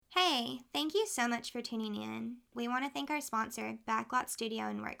Hey, thank you so much for tuning in. We want to thank our sponsor, Backlot Studio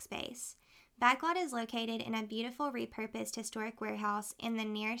and Workspace. Backlot is located in a beautiful repurposed historic warehouse in the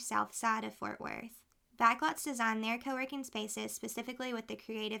near south side of Fort Worth. Backlot's designed their co-working spaces specifically with the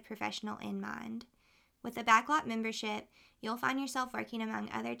creative professional in mind. With a Backlot membership, you'll find yourself working among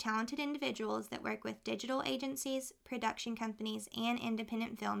other talented individuals that work with digital agencies, production companies, and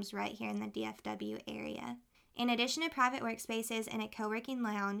independent films right here in the DFW area. In addition to private workspaces and a co-working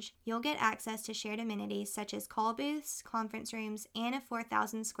lounge, you'll get access to shared amenities such as call booths, conference rooms, and a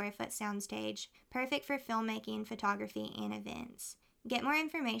 4,000 square foot soundstage, perfect for filmmaking, photography, and events. Get more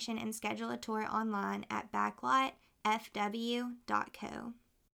information and schedule a tour online at backlotfw.co.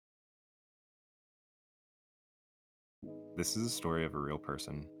 This is a story of a real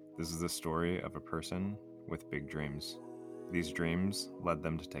person. This is the story of a person with big dreams. These dreams led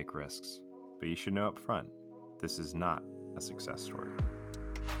them to take risks. But you should know up front, this is not a success story.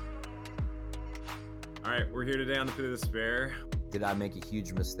 All right, we're here today on the Pit of Despair. Did I make a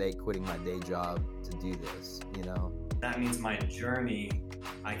huge mistake quitting my day job to do this, you know? That means my journey,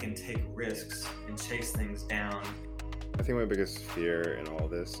 I can take risks and chase things down. I think my biggest fear in all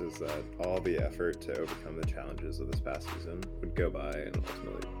this is that all the effort to overcome the challenges of this past season would go by and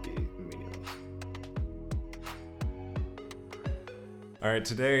ultimately be meaningless. All right,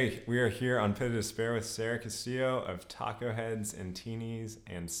 today we are here on Pit of Despair with Sarah Castillo of Taco Heads and Teenies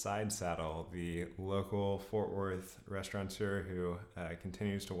and Side Saddle, the local Fort Worth restaurateur who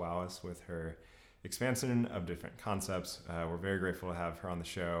continues to wow us with her expansion of different concepts. We're very grateful to have her on the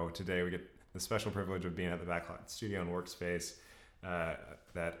show. Today we get the special privilege of being at the Backlot Studio and Workspace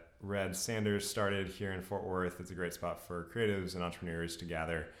that Red Sanders started here in Fort Worth. It's a great spot for creatives and entrepreneurs to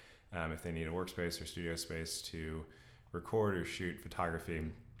gather if they need a workspace or studio space to record or shoot photography.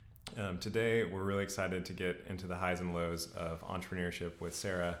 Today, we're really excited to get into the highs and lows of entrepreneurship with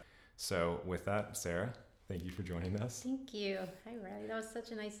Sarah. So with that, Sarah, thank you for joining us. Thank you. Hi, Riley. That was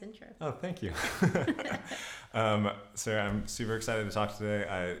such a nice intro. Oh, thank you. Sarah, I'm super excited to talk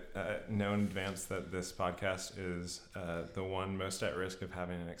today. I know in advance that this podcast is the one most at risk of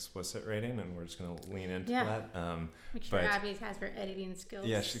having an explicit rating, and we're just going to lean into that. Make sure Abby has her editing skills.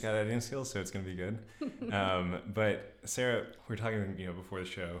 Yeah, she's got editing skills, so it's going to be good. But Sarah, we were talking before the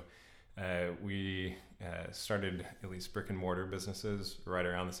show. We started at least brick and mortar businesses right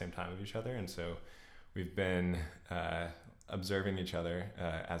around the same time of each other, and so we've been observing each other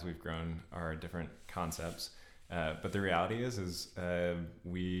as we've grown our different concepts. But the reality is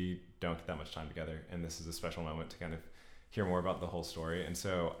we don't get that much time together, and this is a special moment to kind of hear more about the whole story. And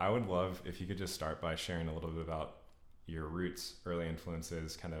so I would love if you could just start by sharing a little bit about your roots, early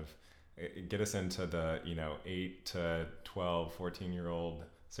influences, kind of get us into the 8 to 12, 14-year-old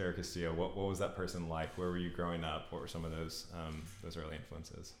Sarah Castillo. What was that person like? Where were you growing up? What were some of those early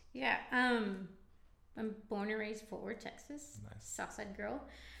influences? Yeah, I'm born and raised Fort Worth, Texas. Nice. Southside girl.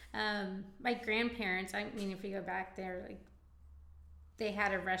 My grandparents, I mean, if we go back there, like they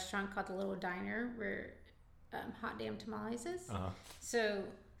had a restaurant called the Little Diner where Hot Damn Tamales is. Uh-huh. So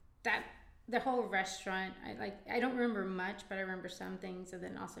that the whole restaurant, I don't remember much, but I remember some things. And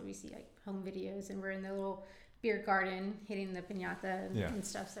then also we see like home videos, and we're in the little beer garden hitting the piñata and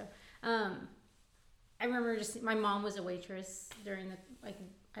stuff. So I remember my mom was a waitress during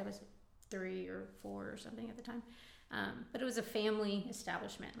I was 3 or 4 or something at the time. But it was a family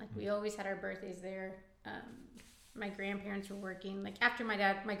establishment. Like we always had our birthdays there. My grandparents were working. Like after my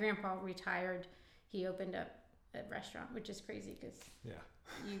grandpa retired, he opened up a restaurant, which is crazy because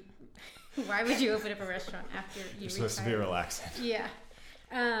why would you open up a restaurant after you retired? It's supposed to be relaxing. Yeah.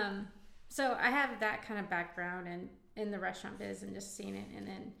 So I have that kind of background in the restaurant biz and just seeing it. And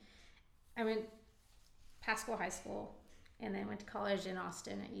then I went Pascal High School and then went to college in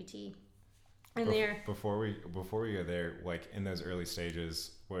Austin at UT. And before we go there, like in those early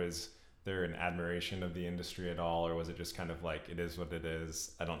stages, was there an admiration of the industry at all, or was it just kind of like it is what it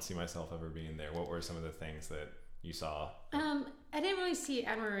is? I don't see myself ever being there. What were some of the things that you saw? I didn't really see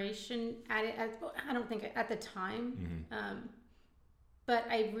admiration at it. I don't think at the time, but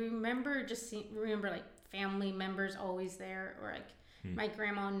I remember remember like family members always there, or like my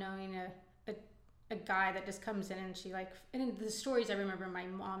grandma knowing a guy that just comes in and she and the stories I remember my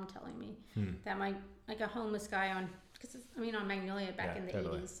mom telling me that a homeless guy on Magnolia back in the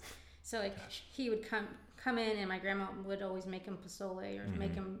 80s. So he would come in and my grandma would always make him pozole or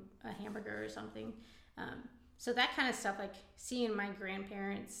make him a hamburger or something. So that kind of stuff, like seeing my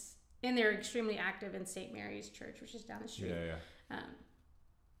grandparents, and they're extremely active in St. Mary's Church, which is down the street.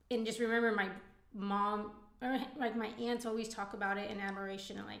 And just remember my mom like my aunts always talk about it in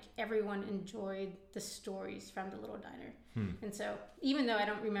admiration, and like everyone enjoyed the stories from the little diner. And so even though I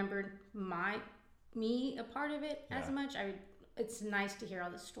don't remember me a part of it as much, it's nice to hear all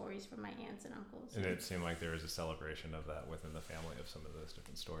the stories from my aunts and uncles. And it seemed like there was a celebration of that within the family of some of those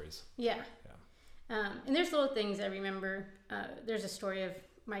different stories. Yeah. And there's little things I remember. There's a story of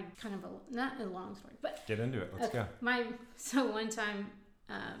my not a long story, but get into it. Let's go. So one time,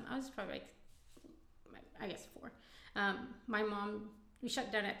 I was probably like, I guess 4. My mom, we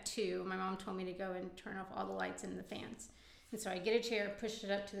shut down at 2. My mom told me to go and turn off all the lights and the fans. And so I get a chair, push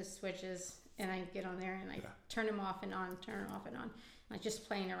it up to the switches, and I get on there and I turn them off and on, turn them off and on. Like just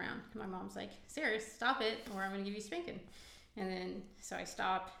playing around. And my mom's like, Sarah, stop it or I'm going to give you a spanking. And then, so I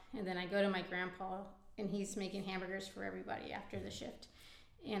stop, and then I go to my grandpa, and he's making hamburgers for everybody after the shift.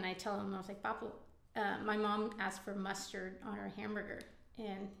 And I tell him, I was like, Papa, my mom asked for mustard on her hamburger.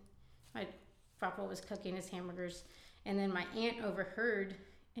 And my Papa was cooking his hamburgers. And then my aunt overheard,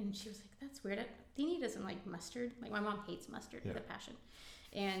 and she was like, that's weird. Deanie doesn't like mustard. Like, my mom hates mustard with a passion.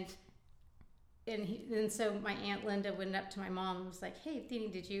 And so my Aunt Linda went up to my mom and was like, hey,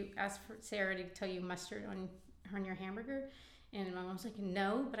 Deanie, did you ask for Sarah to tell you mustard on your hamburger? And my mom's like,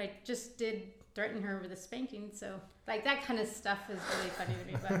 no, but I just did threaten her with a spanking. So like that kind of stuff is really funny to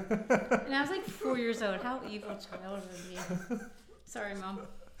me. But and I was like 4 years old. How evil child of me. Sorry, Mom.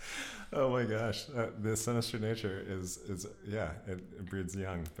 Oh my gosh, the sinister nature is it breeds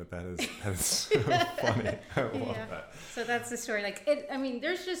young, but that is so funny. I love that. So that's the story. Like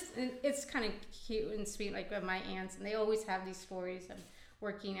it's kind of cute and sweet, like with my aunts, and they always have these stories of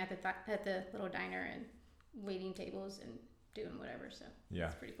working at the little diner and waiting tables and doing whatever. So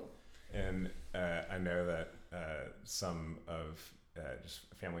it's pretty cool. And I know that some of just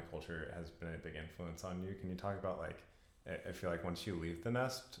family culture has been a big influence on you. Can you talk about, like, I feel like once you leave the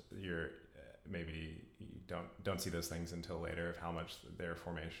nest, you're maybe you don't see those things until later of how much they're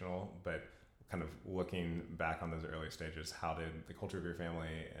formational, but kind of looking back on those early stages, how did the culture of your family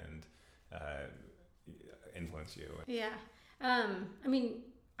and influence you? Yeah. I mean,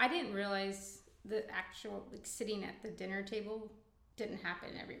 I didn't realize the actual, like, sitting at the dinner table didn't happen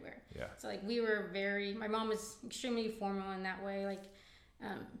everywhere. Yeah. So like my mom was extremely formal in that way, like,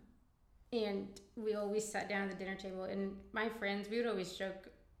 and we always sat down at the dinner table, and my friends, we would always joke.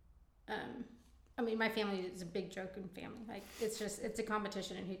 I mean, my family is a big joking family. Like, it's a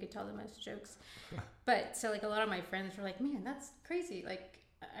competition in who could tell the most jokes. But so like a lot of my friends were like, man, that's crazy. Like,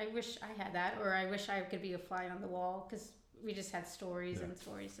 I wish I had that, or I wish I could be a fly on the wall, because we just had stories and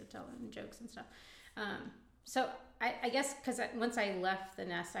stories to tell and jokes and stuff. So I guess because once I left the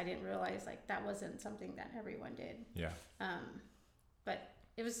nest, I didn't realize, like, that wasn't something that everyone did. Yeah. But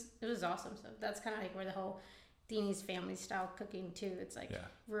it was awesome. So that's kind of like where the whole Deanie's family style cooking too. It's like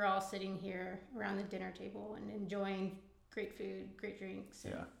we're all sitting here around the dinner table and enjoying great food, great drinks,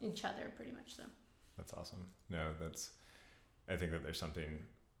 and each other pretty much. So that's awesome. No, I think that there's something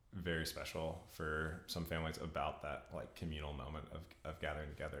very special for some families about that, like, communal moment of gathering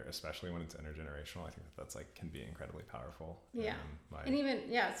together, especially when it's intergenerational. I think that's like can be incredibly powerful. Yeah. And even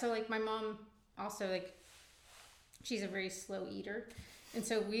so like my mom also, like, she's a very slow eater, and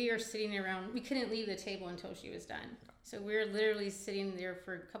so we are sitting around, we couldn't leave the table until she was done. So we were literally sitting there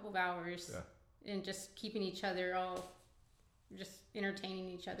for a couple of hours and just keeping each other just entertaining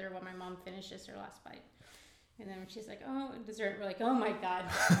each other while my mom finishes her last bite. And then she's like, oh, dessert. We're like, oh my God.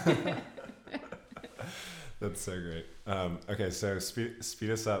 That's so great. Okay, so speed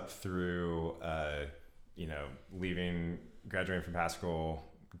us up through, graduating from Pascal,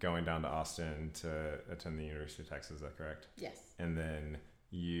 going down to Austin to attend the University of Texas. Is that correct? Yes. And then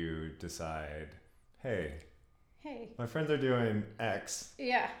you decide, hey, my friends are doing X.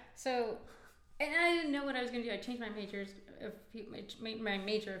 Yeah. So, and I didn't know what I was going to do. I changed my major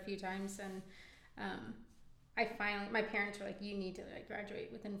a few times, and my parents were like, you need to, like, graduate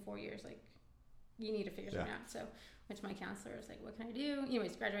within 4 years. Like, you need to figure something out. So went to my counselor. I was like, what can I do?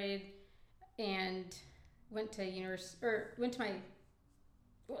 Anyways, graduated and went to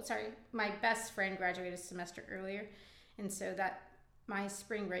my best friend graduated a semester earlier. And so that my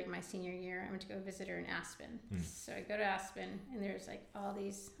spring break, my senior year, I went to go visit her in Aspen. So I go to Aspen, and there's like all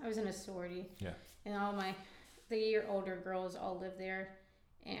these, I was in a sorority, and all the year older girls all lived there.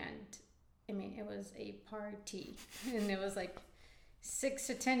 And I mean, it was a party, and it was like 6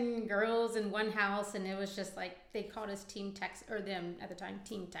 to 10 girls in one house, and it was just like, they called us Team Texas, or them at the time,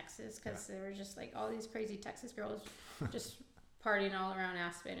 Team Texas, because there were just like all these crazy Texas girls just partying all around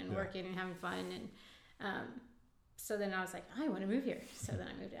Aspen and working and having fun. And so then I was like, I want to move here. So then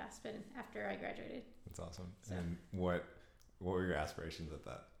I moved to Aspen after I graduated. That's awesome. So, and what were your aspirations at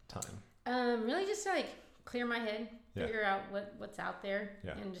that time? Really just to, like, clear my head, figure out what's out there,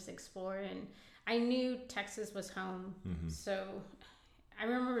 and just explore. And I knew Texas was home, so I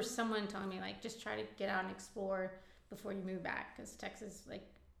remember someone telling me like, just try to get out and explore before you move back, because Texas like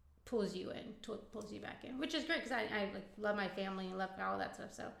pulls you back in, which is great because I like love my family and love all that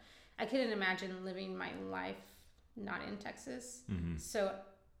stuff. So I couldn't imagine living my life not in Texas. So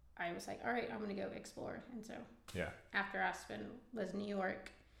I was like, all right, I'm gonna go explore. And so after Aspen was New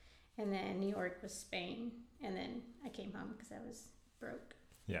York, and then New York was Spain, and then I came home because I was broke.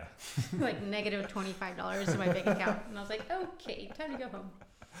 Yeah. Like negative $25 in my bank account, and I was like, okay, time to go home.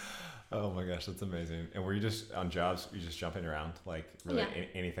 Oh my gosh, that's amazing. And were you just on jobs? You just jumping around, like really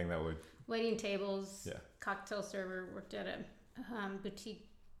anything that would waiting tables, cocktail server, worked at a boutique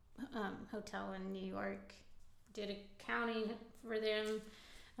hotel in New York, did accounting for them,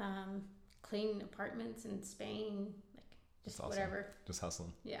 cleaned apartments in Spain, like just awesome. Whatever. Just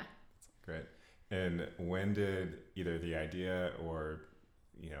hustling. Yeah. Great. And when did either the idea or,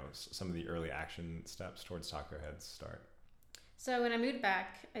 you know, some of the early action steps towards Taco Heads start? So when I moved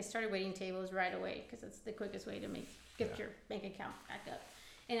back, I started waiting tables right away because it's the quickest way to get your bank account back up.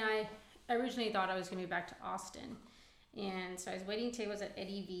 And I originally thought I was going to move back to Austin. And so I was waiting tables at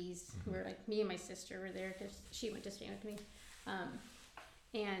Eddie V's, where like me and my sister were there because she went to Spain with me.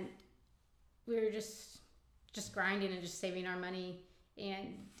 And we were just grinding and just saving our money.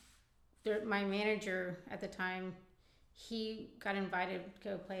 And my manager at the time, he got invited to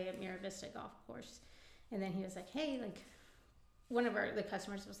go play at Mira Vista Golf Course. And then he was like, hey, like, one of the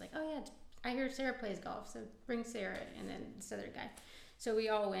customers was like, oh yeah, I hear Sarah plays golf, so bring Sarah, and then this other guy. So we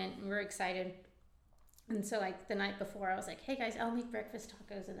all went and we were excited. And so like the night before, I was like, hey guys, I'll make breakfast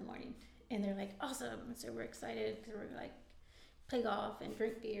tacos in the morning. And they're like, awesome. And so we're excited because we're like play golf and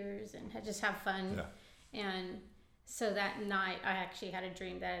drink beers and just have fun. Yeah. And so that night I actually had a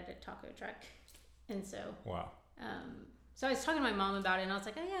dream that I had a taco truck. And so so I was talking to my mom about it, and I was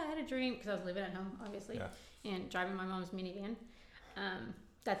like, oh yeah, I had a dream, because I was living at home obviously, and driving my mom's minivan.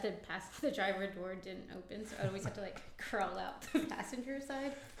 That the driver door didn't open, so I always had to like crawl out the passenger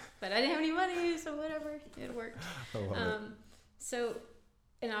side. But I didn't have any money, so whatever, it worked. So,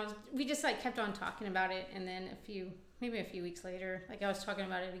 and we just like kept on talking about it, and then maybe a few weeks later, like I was talking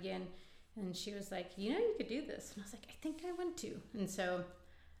about it again, and she was like, you know, you could do this, and I was like, I think I want to. And so,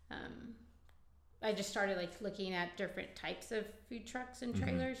 I just started like looking at different types of food trucks and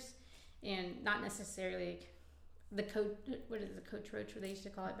trailers, and not necessarily the coach roach, where they used to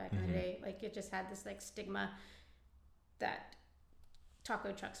call it back in the day. Like it just had this like stigma that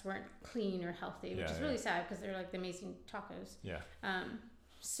taco trucks weren't clean or healthy, which is really sad because they're like the amazing tacos. Yeah.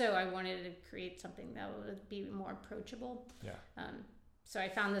 So I wanted to create something that would be more approachable. Yeah. So I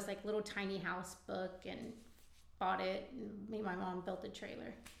found this like little tiny house book and bought it, and me and my mom built a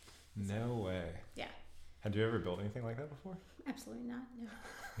trailer. No way. Yeah. Had you ever built anything like that before? Absolutely not. No.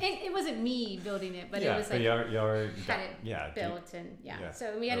 It wasn't me building it, but it was like y'all had it built, and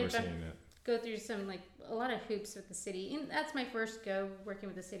so we had to go through a lot of hoops with the city, and that's my first go working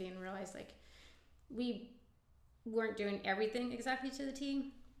with the city, and realized like we weren't doing everything exactly to the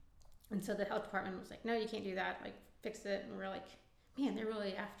T, and so the health department was like, no, you can't do that, like fix it, and we're like, man, they're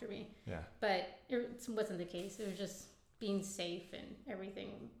really after me. Yeah. But it wasn't the case. It was just being safe and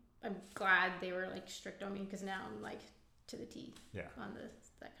everything. I'm glad they were like strict on me, because now I'm like to the T on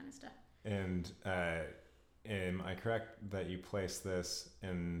that kind of stuff. And am I correct that you placed this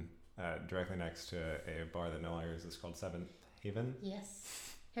in directly next to a bar that no longer exists called Seventh Haven?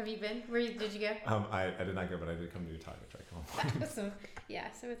 Yes. Have you been? Did you go? I did not go, but I did come to a taco truck. Awesome.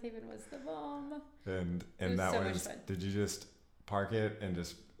 Yeah, Seventh Haven was the bomb. And that so was. Did you just park it and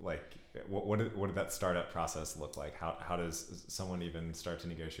just like? What did that startup process look like? How does someone even start to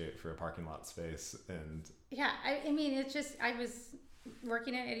negotiate for a parking lot space? And I mean, it's just, I was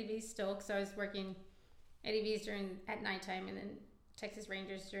working at Eddie V's still, because I was working Eddie V's at nighttime, and then Texas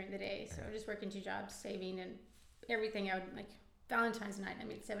Rangers during the day. So I was just working 2 jobs, saving, and everything. I would like Valentine's night, I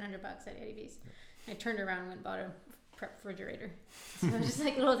made $700 at Eddie V's. I turned around and went and bought a prep refrigerator. So just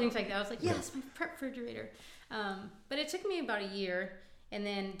like little things like that. I was like, yes, my prep refrigerator. But it took me about a year. And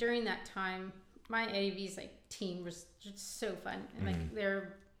then during that time, my Eddie V's like team was just so fun, and like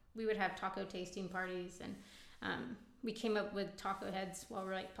we would have taco tasting parties, and we came up with taco heads while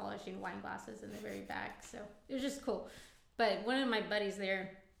we're like polishing wine glasses in the very back. So it was just cool. But one of my buddies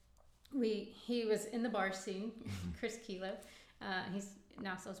there, he was in the bar scene, Chris Kilo. He's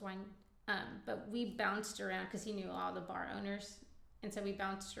now sells wine. But we bounced around because he knew all the bar owners, and so we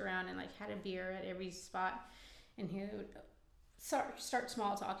bounced around and like had a beer at every spot, and he would start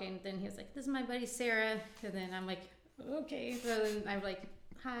small talking. Then he was like, this is my buddy Sarah, and then I'm like, okay. So then I'm like,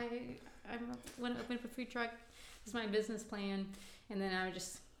 hi, I want to open up a food truck. This is my business plan. And then I would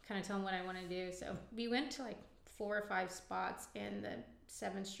just kind of tell them what I want to do. So we went to like 4 or 5 spots in the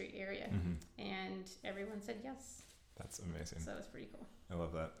 7th Street area, and everyone said yes. That's amazing. So it was pretty cool. I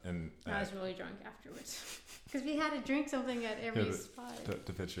love that. And I was really drunk afterwards because we had to drink something at every spot.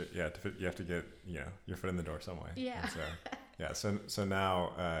 To fit you have to get your foot in the door some way. Yeah. And so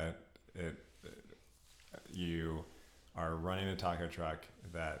now you are running a taco truck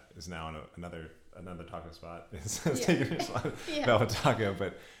that is now in another taco spot. It's taking your spot, Bella Taco,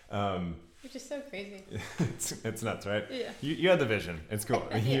 but which is so crazy. It's nuts, right? Yeah. You had the vision. It's cool.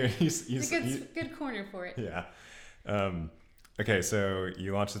 It's a good corner for it. Yeah. Okay, so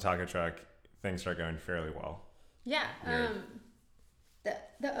you launched the taco truck. Things start going fairly well. Yeah.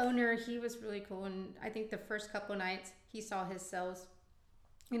 The owner, he was really cool, and I think the first couple nights he saw his sales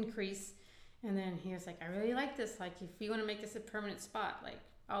increase, and then he was like, I really like this. Like, if you want to make this a permanent spot, like,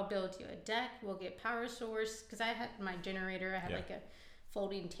 I'll build you a deck. We'll get power source, because I had my generator. I had like a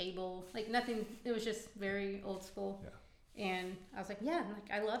folding table, like nothing. It was just very old school. Yeah. And I was like, yeah,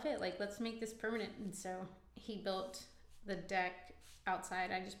 like I love it. Like, let's make this permanent. And so he built the deck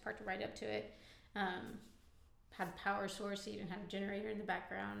outside. I just parked right up to it. Had a power source. He even had a generator in the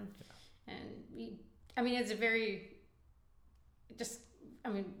background. Yeah. And it's a very,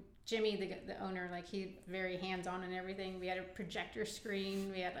 Jimmy, the owner, like, he's very hands-on and everything. We had a projector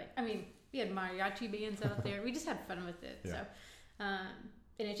screen. We had we had mariachi bands out there. We just had fun with it. Yeah. So,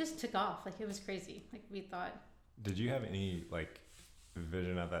 and it just took off. Like, it was crazy. Like, we thought. Did you have any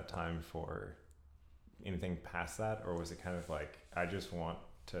vision at that time for anything past that, or was it kind of like, I just want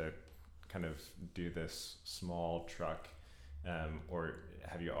to kind of do this small truck, or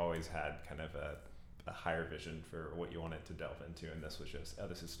have you always had kind of a higher vision for what you wanted to delve into, and this was just,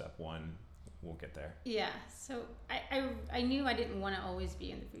 this is step one, we'll get there? Yeah. So I knew I didn't want to always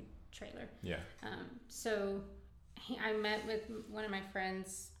be in the food trailer. Yeah. So I met with one of my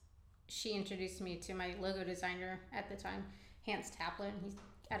friends. She introduced me to my logo designer at the time, Hans Taplin. He's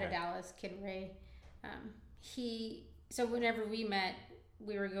out of Dallas, Kid Ray. So whenever we met,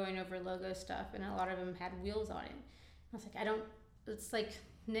 we were going over logo stuff, and a lot of them had wheels on it. I was like, let's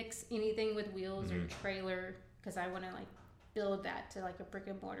nix anything with wheels or trailer, because I want to build that to a brick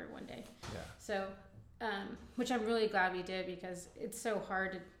and mortar one day. Yeah. So, which I'm really glad we did, because it's so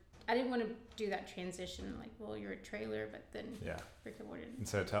hard I didn't want to do that transition, you're a trailer, but then brick and mortar. And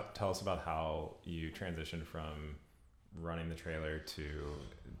so tell us about how you transitioned from running the trailer to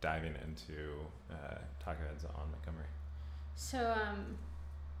diving into Taco Heads on Montgomery. So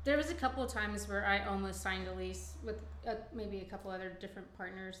there was a couple of times where I almost signed a lease with maybe a couple other different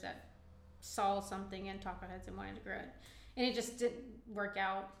partners that saw something in Taco Heads and wanted to grow it. And it just didn't work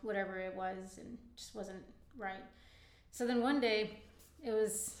out, whatever it was, and just wasn't right. So then one day, it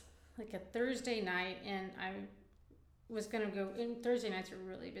was a Thursday night, and I was going to go, and Thursday nights are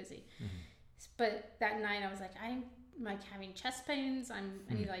really busy. Mm-hmm. But that night I was like, I'm having chest pains. I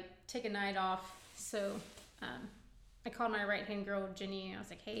need to take a night off. So I called my right-hand girl, Jenny, and I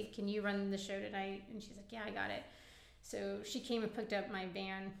was like, hey, can you run the show tonight? And she's like, yeah, I got it. So she came and picked up my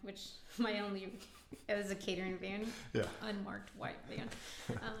van, which it was a catering van, unmarked white van.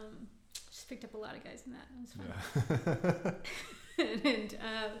 Just picked up a lot of guys in that. It was fun.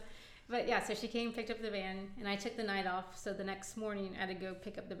 Yeah. But yeah, so she came, picked up the van, and I took the night off. So the next morning, I had to go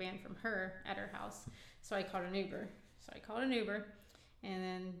pick up the van from her at her house. So I called an Uber. And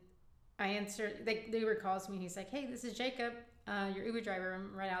then I answered. The Uber calls me, and he's like, hey, this is Jacob, your Uber driver.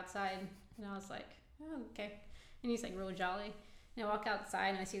 I'm right outside. And I was like, oh, okay. And he's real jolly. And I walk outside,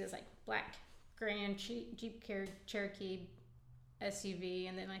 and I see this black Grand Jeep Cherokee SUV,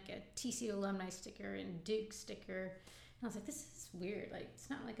 and then a TC alumni sticker and Duke sticker. And I was like, this is weird. It's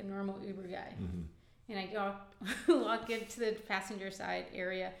not a normal Uber guy. Mm-hmm. And I walk into the passenger side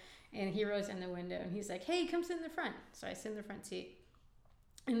area, and he rolls in the window, and he's like, hey, come sit in the front. So I sit in the front seat.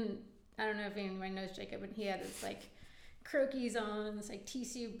 And I don't know if anyone knows Jacob, but he had this croquis on, this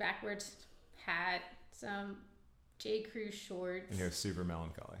TCU backwards hat, some J. Crew shorts. And he was super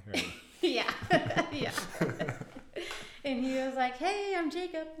melancholy, right? Yeah. Yeah. And he was like, hey, I'm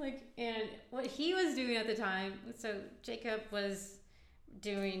Jacob. And what he was doing at the time, so Jacob was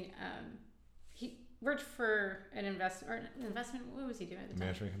doing, he worked for an investment, what was he doing at the time?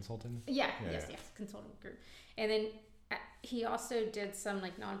 Management consultant? Yes, consultant group. And then he also did some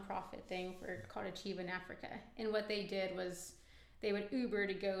nonprofit thing called Achieve in Africa. And what they did was they would Uber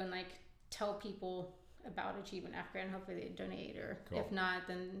to go and tell people about Achieve in Africa, and hopefully they'd donate, or if not,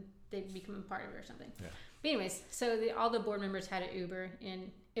 then they'd become a part of it or something. Yeah. But anyways, so all the board members had an Uber,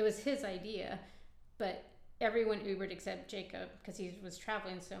 and it was his idea, but everyone Ubered except Jacob because he was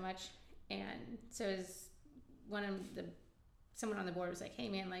traveling so much. And so someone on the board was like, hey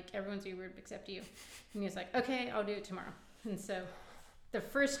man, like everyone's Ubered except you. And he was like, okay, I'll do it tomorrow. And so the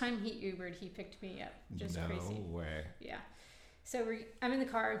first time he Ubered, he picked me up. Just crazy. No way. Yeah. So I'm in the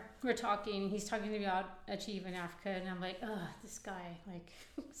car, we're talking, he's talking to me about Achieve in Africa, and I'm like, oh, this guy, like,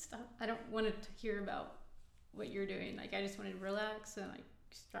 stop. I don't want to hear about what you're doing. Like, I just wanted to relax and, like,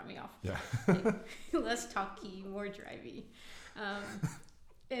 just drop me off. Yeah. Like, less talky, more drivey.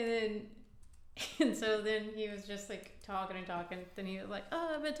 And so then he was just, like, talking and talking. Then he was like,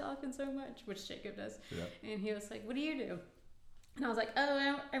 oh, I've been talking so much, which Jacob does. Yeah. And he was like, what do you do? And I was like,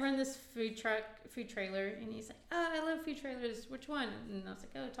 oh, I run this food trailer. And he's like, oh, I love food trailers. Which one? And I was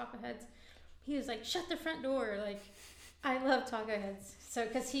like, oh, Taco Heads. He was like, shut the front door. Like, I love Taco Heads. So,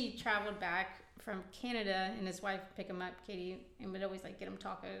 because he traveled back from Canada and his wife would pick him up, Katie, and would always like get him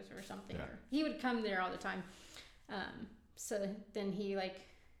tacos or something. Yeah. Or he would come there all the time. So then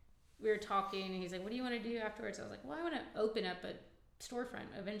we were talking and he's like, what do you want to do afterwards? I was like, well, I want to open up a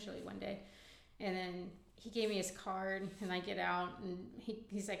storefront eventually one day. And then he gave me his card and I get out and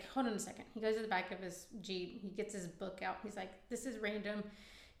he's like, hold on a second. He goes to the back of his Jeep. He gets his book out. He's like, this is random.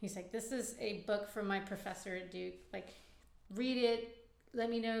 He's like, this is a book from my professor at Duke. Like, read it.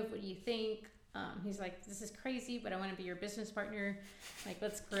 Let me know what you think. He's like, this is crazy, but I want to be your business partner. Like,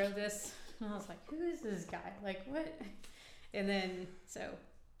 let's grow this. And I was like, who is this guy? Like, what? And then, so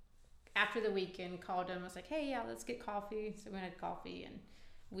after the weekend, called him. I was like, hey, yeah, let's get coffee. So we had coffee and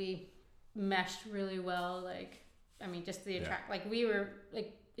we meshed really well. Like, I mean, just the like we were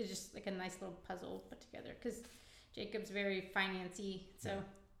like, it's just like a nice little puzzle put together because Jacob's very financy. So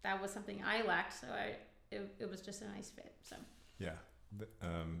that was something I lacked. So it was just a nice fit. So yeah.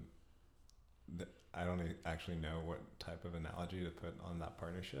 I don't actually know what type of analogy to put on that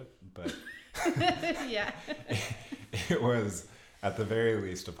partnership, but yeah, it was at the very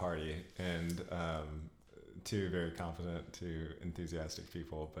least a party and two very confident, two enthusiastic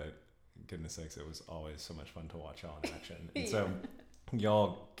people, but goodness sakes, it was always so much fun to watch y'all in action. And so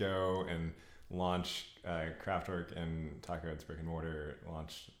y'all go and launch Craftwork and Taco Heads Brick and Mortar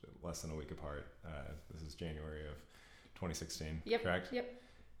launched less than a week apart. This is January of 2016, correct? Yep.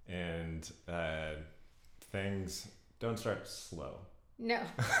 And things don't start slow. No.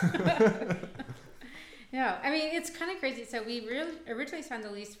 No, I mean, it's kind of crazy. So we originally signed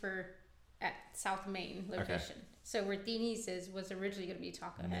the lease at South Main location. Okay. So where Thiny's was originally going to be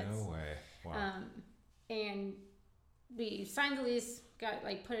Taco Heads. No way. Wow. And we signed the lease,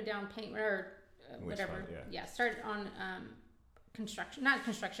 put it down payment or whatever. Yeah, started on construction, not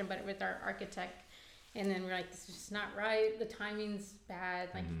construction, but with our architect. And then we're like, this is just not right. The timing's bad.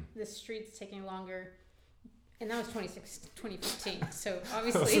 Like, this street's taking longer. And that was 2015. So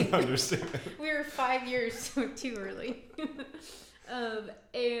obviously, we were 5 years too early.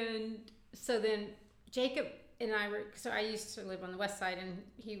 And so then Jacob and I were, so I used to live on the west side, and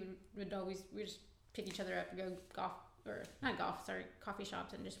he would always, we just pick each other up and go coffee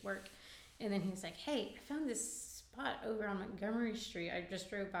shops and just work. And then he was like, hey, I found this spot over on Montgomery Street. I just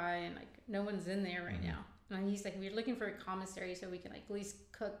drove by and like no one's in there right now. And he's like, we're looking for a commissary so we can like at least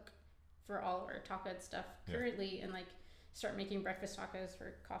cook for all of our taco stuff currently and like start making breakfast tacos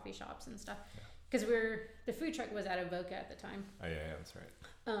for coffee shops and stuff. Because the food truck was out of Boca at the time. Oh yeah, that's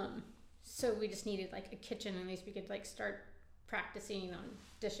right. So we just needed like a kitchen, at least we could like start practicing on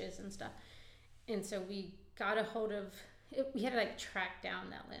dishes and stuff. And so we got a hold of we had to like track down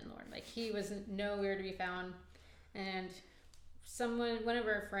that landlord. Like he was nowhere to be found. And one of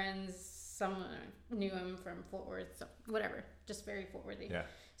our friends, someone knew him from Fort Worth, so whatever, just very Fort Worthy. Yeah.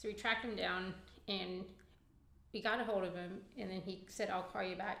 So we tracked him down and we got a hold of him, and then he said, I'll call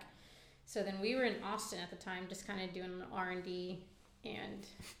you back. So then we were in Austin at the time, just kind of doing R&D, and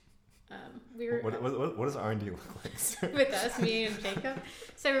we were... What does R&D look like? With us, me and Jacob.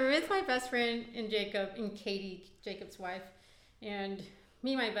 So we were with my best friend and Jacob and Katie, Jacob's wife, and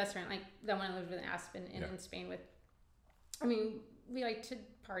me and my best friend, like the one I lived with in Aspen and in Spain with. I mean, we like to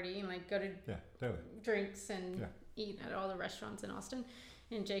party and like go to drinks and eat at all the restaurants in Austin.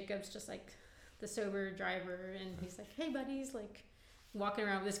 And Jacob's just like the sober driver, and he's like, hey buddies, like walking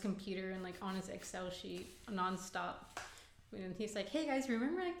around with his computer and like on his Excel sheet nonstop. And he's like, hey guys,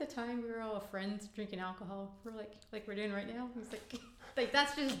 remember like the time we were all friends drinking alcohol? We're like we're doing right now? He's like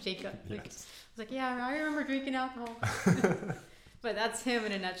that's just Jacob. Like, I was like, yeah, I remember drinking alcohol. But that's him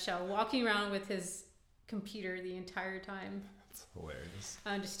in a nutshell, walking around with his computer the entire time. That's hilarious.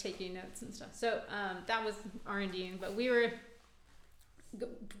 Just taking notes and stuff. So that was R&D, but we were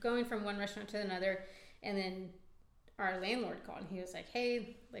going from one restaurant to another, and then our landlord called and he was like,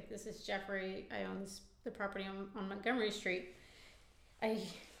 hey, like, this is Jeffrey. I own the property on Montgomery Street. I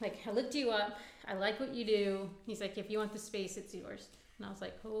looked you up. I like what you do. He's like, if you want the space, it's yours. And I was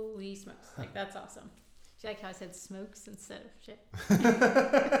like, holy smokes. Like, that's awesome. She like how I said smokes instead of shit.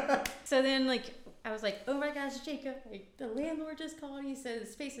 So then, like, I was like, oh my gosh, Jacob, like, the landlord just called. He said the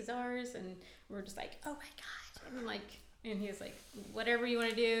space is ours. And we're just like, oh my gosh. And I'm like, and he was like, whatever you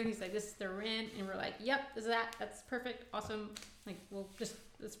want to do. He's like, this is the rent. And we're like, yep, this is that. That's perfect. Awesome. Like, we'll just,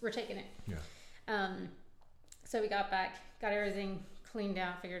 we're taking it. Yeah. So we got back, got everything cleaned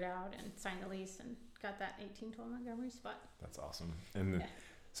out, figured out, and signed the lease, and got that 1812 Montgomery spot. That's awesome. And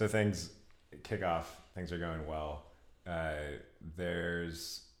so things kick off. Things are going well.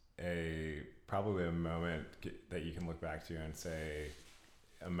 There's probably a moment that you can look back to and say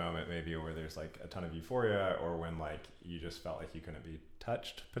a moment maybe where there's like a ton of euphoria, or when like you just felt like you couldn't be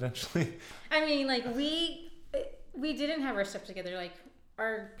touched potentially. I mean, like we didn't have our stuff together. Like,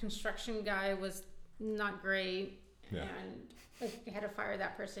 our construction guy was not great, and like, we had to fire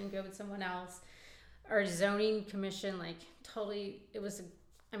that person, go with someone else. Our zoning commission, like, totally, it was a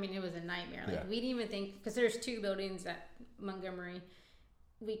nightmare. Like, we didn't even think, because there's 2 buildings at Montgomery,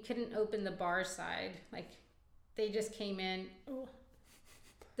 we couldn't open the bar side. Like, they just came in.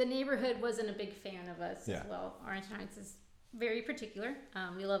 The neighborhood wasn't a big fan of us as well. Orange Heights is very particular.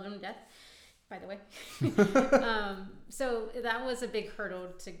 We love them to death, by the way. So that was a big hurdle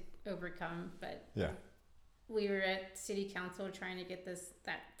to overcome, but we were at city council trying to get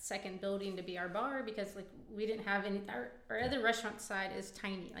that second building to be our bar, because like we didn't have any, our other restaurant side is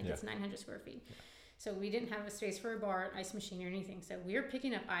tiny, like it's 900 square feet. So we didn't have a space for a bar, ice machine, or anything. So we were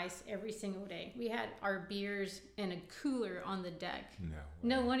picking up ice every single day. We had our beers in a cooler on the deck.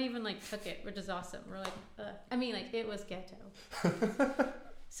 No one even like took it, which is awesome. We're like, it was ghetto.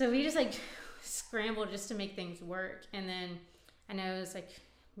 So we just like scrambled just to make things work. And then I know it was like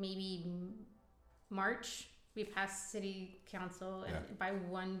maybe March, we passed city council and by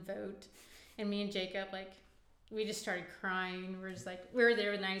 1 vote. And me and Jacob, like, we just started crying. We're just like, we were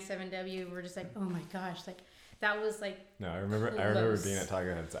there with 97W. We're just like, oh my gosh, like that was like. No, I remember being at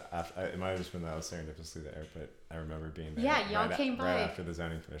Taco Heads. It might have just been that I was serendipitously there, but I remember being there. Yeah, y'all came by right after the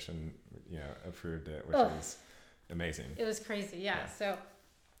zoning commission, approved it, which was amazing. It was crazy, yeah. So,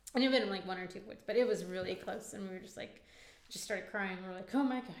 and it had been like 1 or 2 points, but it was really close, and we were just like, just started crying. We're like, oh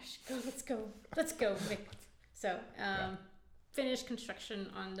my gosh, let's go. So, finished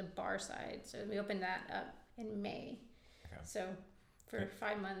construction on the bar side. So we opened that up in May. Okay. So for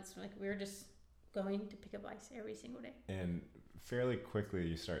 5 months, like, we were just going to pick up ice every single day. And fairly quickly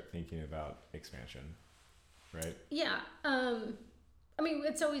you start thinking about expansion, right? Yeah. I mean,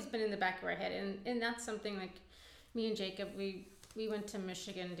 it's always been in the back of our head, and that's something like me and Jacob, we went to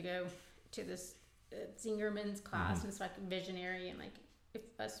Michigan to go to this Zingerman's class, and it's like visionary, and like if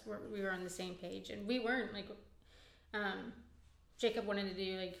we were on the same page, and we weren't like Jacob wanted to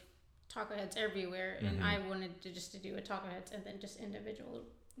do like taco heads everywhere, and I wanted to do a taco heads and then just individual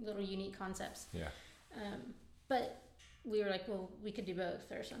little unique concepts. Yeah. But we were like, well, we could do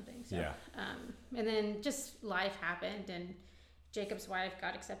both or something. So, and then just life happened, and Jacob's wife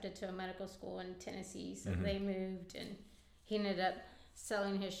got accepted to a medical school in Tennessee, so they moved, and he ended up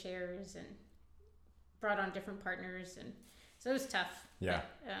selling his shares and brought on different partners, and so it was tough. Yeah.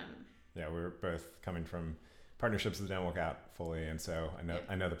 But, we were both coming from partnerships that didn't work out fully, and so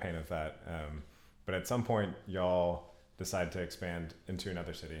I know the pain of that. But at some point, y'all decide to expand into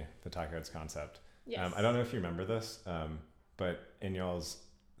another city, the Taco Heads concept. Yes. I don't know if you remember this, but in y'all's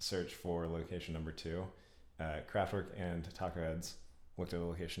search for location number 2, Kraftwerk and Taco Heads looked at a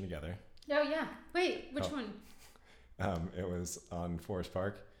location together. Oh yeah. Wait, which one? It was on Forest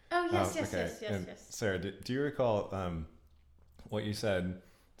Park. Oh yes, yes. Sarah, do you recall what you said?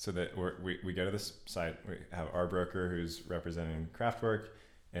 So that we go to this site, we have our broker who's representing Kraftwerk,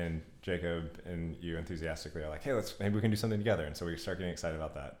 and Jacob and you enthusiastically are like, hey, maybe we can do something together. And so we start getting excited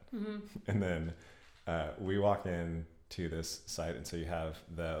about that. And then we walk in to this site, and so you have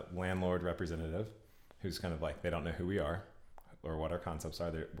the landlord representative who's kind of like, they don't know who we are or what our concepts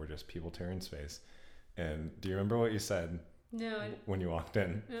are. We're just people touring space. And do you remember what you said? No. When you walked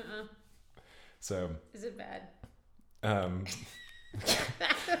in? So. Is it bad?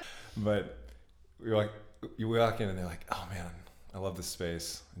 But we walk in, and they're like, oh man, I love this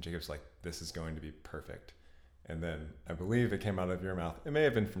space. And Jacob's like, this is going to be perfect. And then I believe it came out of your mouth. It may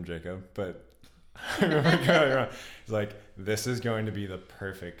have been from Jacob, but I remember it came out of your mouth. He's like, this is going to be the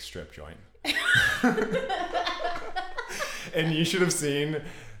perfect strip joint. And you should have seen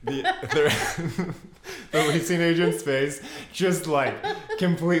the leasing agent's face just like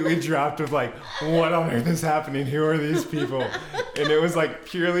completely dropped of like, what on earth is happening? Who are these people? And it was like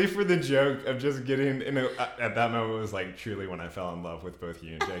purely for the joke of just getting, and at that moment it was like truly when I fell in love with both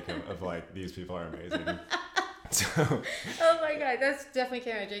you and Jacob of like, these people are amazing. So. Oh my God, that's definitely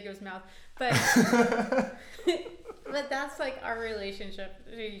came out of Jacob's mouth. But but that's like our relationship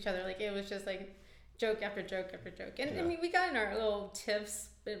to each other. Like it was just like joke after joke after joke. And I mean, we got in our little tips.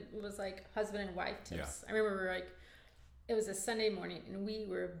 It was like husband and wife tips. I remember we were like, it was a Sunday morning and we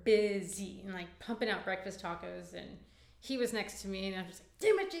were busy and like pumping out breakfast tacos, and he was next to me and I was just like,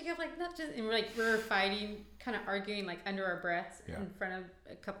 damn it, Jacob, like not just, and we're fighting, kind of arguing like under our breaths in front of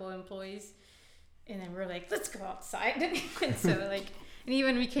a couple of employees. And then we're like, let's go outside. And so like, and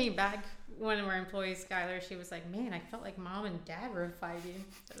even we came back, one of our employees, Skylar, she was like, man, I felt like mom and dad were fighting.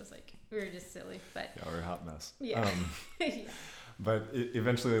 So it was like, we were just silly, but. Yeah, we're a hot mess. Yeah. Yeah. But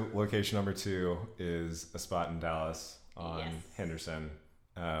eventually location number 2 is a spot in Dallas on Henderson.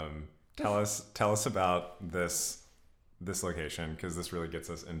 Tell us about this location, because this really gets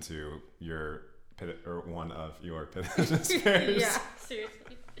us into your one of your pivot spares. Yeah,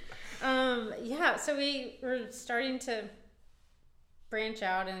 seriously. So we were starting to branch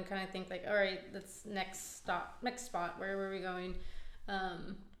out and kind of think like, all right, that's next spot, where were we going?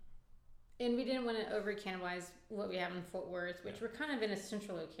 And we didn't want to over cannibalize what we have in Fort Worth, which we're kind of in a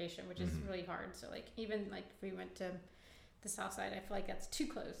central location, which is really hard. So like, even like if we went to the south side, I feel like that's too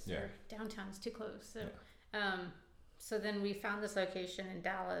close, or downtown is too close. So, so then we found this location in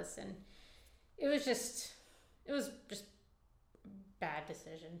Dallas, and it was just bad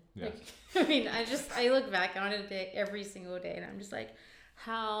decision. Yeah. Like, I mean, I look back on it every single day, and I'm just like,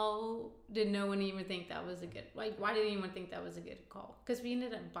 how did no one even think that was a good, like, why did anyone think that was a good call? Because we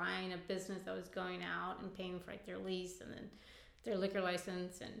ended up buying a business that was going out and paying for like their lease and then their liquor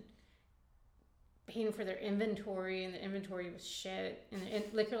license and paying for their inventory, and the inventory was shit, and the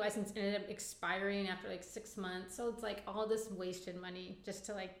liquor license ended up expiring after like 6 months. So it's like all this wasted money just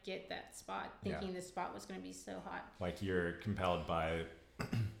to like get that spot, thinking this spot was going to be so hot. Like you're compelled by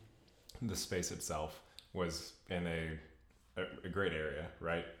the space itself was in a great area,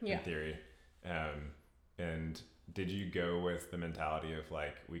 right? Yeah. In theory. And did you go with the mentality of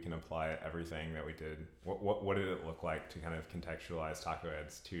like, we can apply everything that we did? What did it look like to kind of contextualize Taco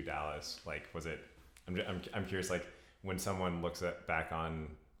Heads to Dallas? Like, was it, I'm curious, like when someone looks back on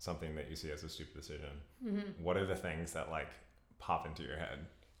something that you see as a stupid decision, what are the things that like pop into your head?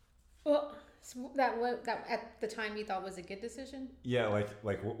 Well, so that at the time you thought was a good decision? Yeah,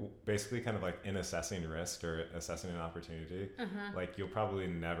 like basically kind of like in assessing risk or assessing an opportunity, like you'll probably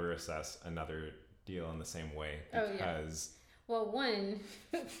never assess another deal in the same way because... Well, one,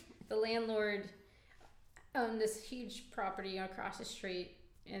 the landlord owned this huge property across the street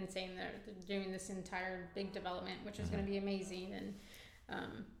and saying they're doing this entire big development, which is going to be amazing, and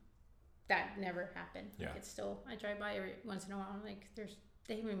that never happened. Yeah. Like, it's still, I drive by every once in a while, I'm like,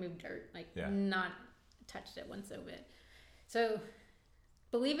 they removed dirt, like not touched it one so bit. So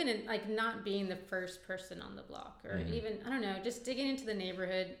believing in like not being the first person on the block, or even, I don't know, just digging into the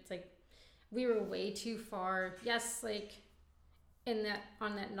neighborhood. It's like we were way too far. Yes, like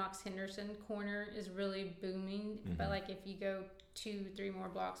on that Knox Henderson corner is really booming, but like if you go 2-3 more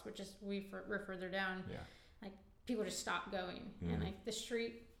blocks, which is we're further down, like people just stop going, and like the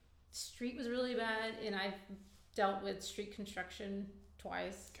street was really bad, and I've dealt with street construction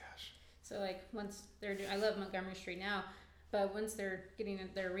twice. Gosh. So like once I love Montgomery Street now, but once they're getting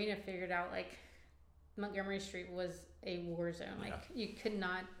their arena figured out, like Montgomery Street was a war zone. Like you could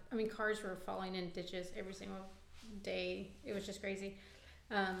not, I mean, cars were falling in ditches every single day. It was just crazy.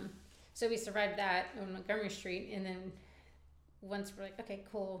 So we survived that on Montgomery Street, and then once we're like, okay,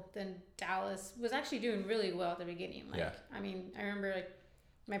 cool. Then Dallas was actually doing really well at the beginning. Like, I mean, I remember like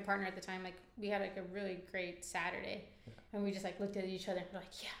my partner at the time, like we had like a really great Saturday, and we just like looked at each other and we're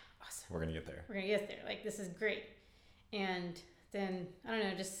like, yeah, awesome. We're gonna get there. Like, this is great. And then I don't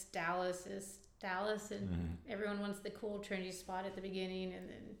know, just Dallas is Dallas, and everyone wants the cool trendy spot at the beginning,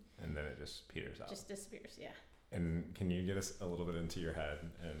 and then it just peters out. Just disappears, yeah. And can you get us a little bit into your head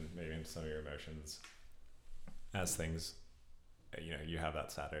and maybe into some of your emotions as things, you know, you have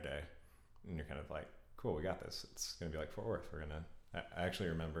that Saturday and you're kind of like, cool, we got this. It's gonna be like Fort Worth. I actually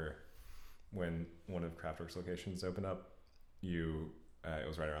remember when one of Kraftwerk's locations opened up, it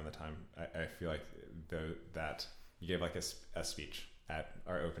was right around the time, I feel like that you gave like a speech at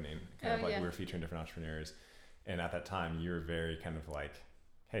our opening, kind of like we were featuring different entrepreneurs, and at that time you were very kind of like,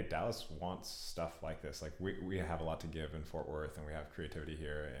 hey, Dallas wants stuff like this. Like we have a lot to give in Fort Worth, and we have creativity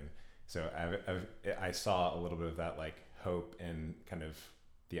here, and so I saw a little bit of that like hope and kind of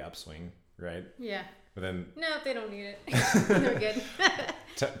the upswing, right? Yeah. But then No, they don't need it. They're good.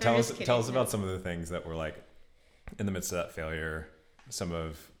 tell us about some of the things that were like in the midst of that failure. Some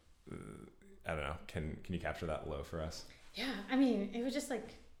of I don't know. Can you capture that low for us? Yeah, I mean, it was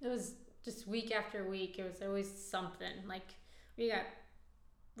just week after week. It was always something. Like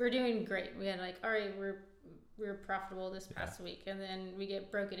we're doing great. We had like, all right, we're profitable this past week, and then we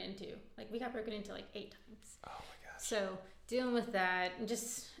get broken into. Like we got broken into like 8 times. Oh my gosh. So dealing with that and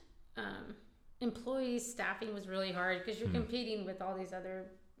just employees staffing was really hard because you're competing with all these other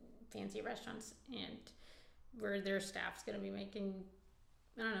fancy restaurants, and where their staff's going to be making,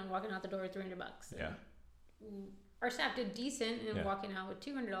 I don't know, walking out the door with $300. Yeah. Our staff did decent and Yeah. walking out with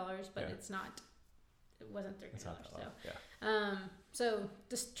 $200, but Yeah. it wasn't $300. It's not that low. So, Yeah. so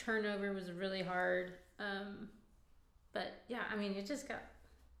this turnover was really hard. But yeah, I mean, it just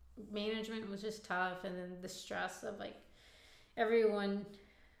management was just tough. And then the stress of like everyone,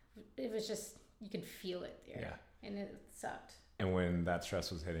 it was just, you could feel it there. Yeah. And it sucked. And when that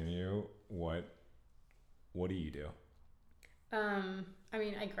stress was hitting you, what do you do? I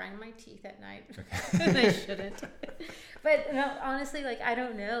mean, I grind my teeth at night. And I shouldn't. But no, honestly, like, I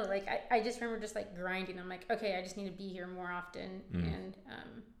don't know. Like, I just remember just like grinding. I'm like, okay, I just need to be here more often. And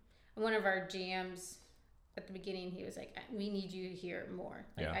one of our GMs at the beginning, he was like, we need you here more.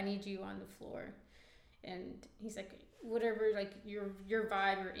 Like, I need you on the floor. And he's like, whatever, like your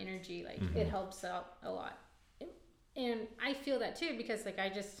vibe or energy, like it helps out a lot. And I feel that too, because like, I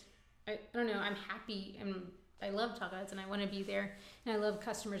don't know, I'm happy and I love Taco Heads and I want to be there, and I love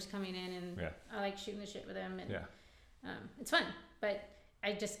customers coming in, and I like shooting the shit with them, and it's fun, but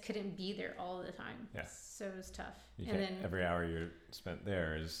I just couldn't be there all the time. So it was tough. Then every hour you're spent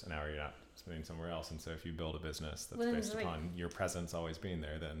there is an hour you're not spending somewhere else, and so if you build a business that's based upon your presence always being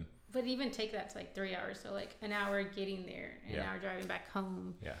there, then but even take that to like 3 hours, so like an hour getting there, an hour driving back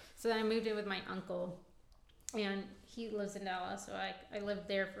home. So then I moved in with my uncle, and he lives in Dallas, so I lived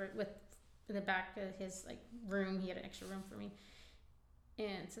there in the back of his like room. He had an extra room for me,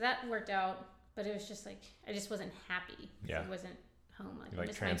 and so that worked out. But it was just like I just wasn't happy. I wasn't home. You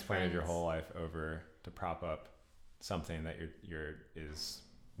like transplanted your whole life over to prop up something that is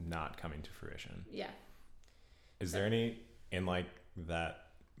not coming to fruition. Is there any in like that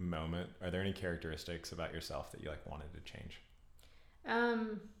moment? Are there any characteristics about yourself that you like wanted to change?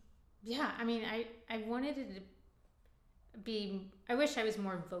 I mean, I wanted it to be. I wish I was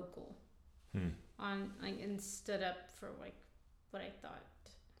more vocal. On like and stood up for like what I thought,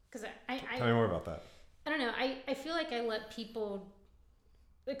 because I tell me more about that. I don't know. I feel like I let people,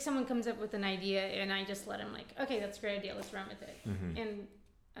 like someone comes up with an idea and I just let them like, okay, that's a great idea, let's run with it. And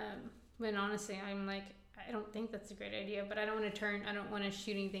when honestly I'm like, I don't think that's a great idea, but I don't want to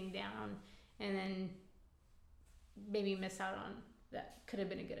shoot anything down and then maybe miss out on that could have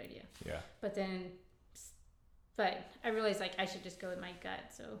been a good idea. But I realized like I should just go with my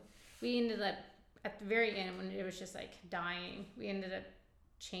gut. So we ended up at the very end when it was just like dying, we ended up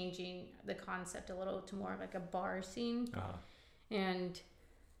changing the concept a little to more of like a bar scene. And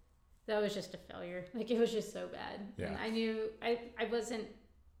that was just a failure. Like it was just so bad. And I knew I wasn't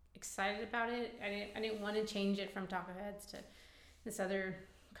excited about it. I didn't want to change it from Taco Heads to this other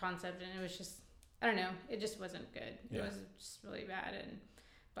concept, and it was just, I don't know, it just wasn't good. It was just really bad, and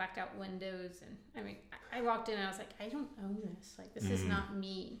blacked out windows. And I mean, I walked in and I was like, I don't own this. Like this is not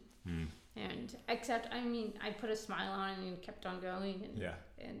me. And except, I mean, I put a smile on and kept on going.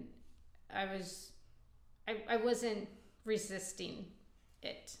 And I wasn't resisting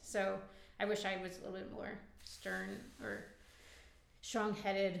it. So I wish I was a little bit more stern or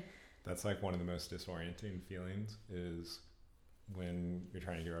strong-headed. That's like one of the most disorienting feelings is when you're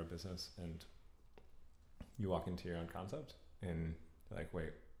trying to grow a business and you walk into your own concept and you're like,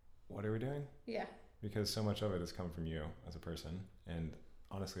 wait, what are we doing? Because so much of it has come from you as a person. And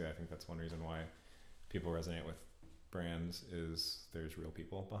honestly, I think that's one reason why people resonate with brands is there's real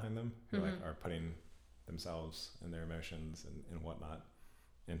people behind them who like are putting themselves and their emotions and whatnot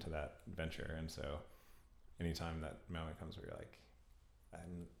into that venture. And so anytime that moment comes where you're like,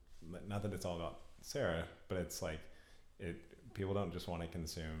 not that it's all about Sarah, but it's like people don't just want to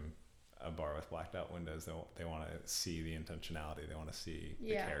consume a bar with blacked out windows. They want to see the intentionality. They want to see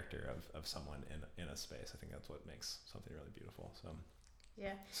the character of someone in a space. I think that's what makes something really beautiful. So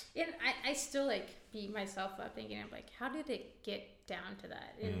and I still like beat myself up thinking, I'm like, how did it get down to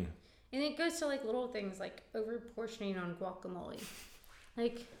that? And it goes to like little things like over portioning on guacamole.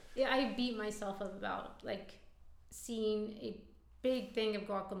 Like I beat myself up about like seeing a big thing of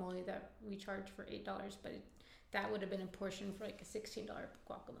guacamole that we charge for $8, but that would have been a portion for like a $16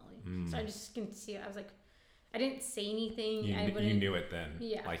 guacamole. So I just can see it. I was like, I didn't say anything. You knew it then.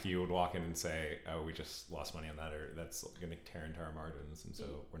 Yeah. Like you would walk in and say, oh, we just lost money on that, or that's going to tear into our margins. And so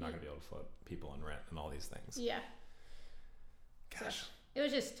we're not going to be able to float people and rent and all these things. Yeah. Gosh. So it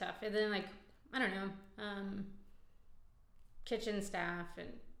was just tough. And then, like, I don't know, kitchen staff, and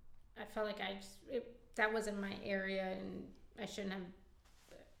I felt like that wasn't my area and I shouldn't have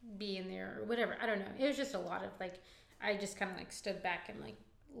be in there or whatever. I don't know. It was just a lot of, like, I just kind of, like, stood back and, like,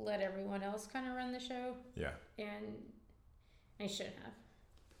 let everyone else kind of run the show. Yeah. And I shouldn't have.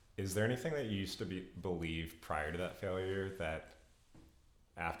 Is there anything that you used to believe prior to that failure that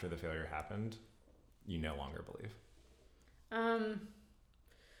after the failure happened, you no longer believe?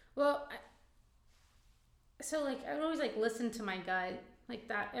 Well, so, like, I would always, like, listen to my gut, like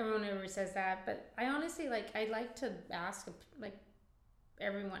that. Everyone ever says that, but I honestly, like, I like to ask, like,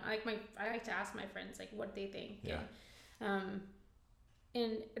 everyone. I like to ask my friends, like, what they think. Yeah.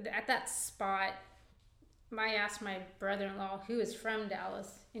 And at that spot, I asked my brother-in-law, who is from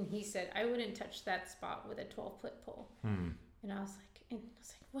Dallas, and he said, I wouldn't touch that spot with a 12-foot pole. And I was like,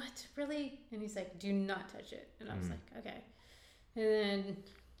 what, really? And he's like, do not touch it. And I was like, okay. And then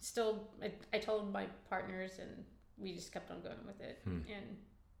still, I told my partners, and we just kept on going with it. And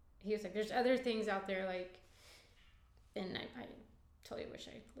he was like, there's other things out there, like, and I totally wish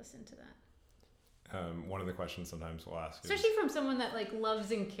I listened to that. One of the questions sometimes we'll ask, especially from someone that, like,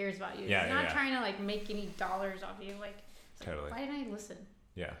 loves and cares about you. Yeah, not trying to, like, make any dollars off you. Like, totally. Why didn't I listen?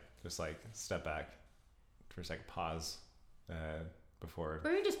 Yeah, just, like, step back for a second, pause before.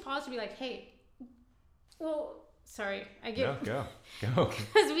 Or you just pause to be like, hey, well, sorry, I get go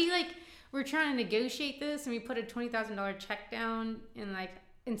because we're trying to negotiate this, and we put a $20,000 check down, and, like,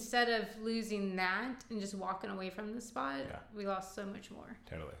 instead of losing that and just walking away from the spot, we lost so much more.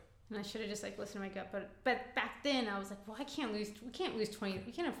 Totally. And I should have just, like, listened to my gut, but back then I was like, well, we can't lose 20,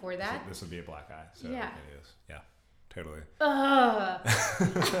 we can't afford that. This would be a black eye. So yeah, it is. Yeah, totally.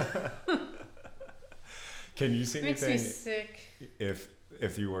 Can you see anything? Makes me sick.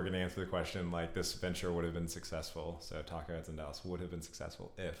 If you were going to answer the question, like, this venture would have been successful, so Taco Heads in Dallas would have been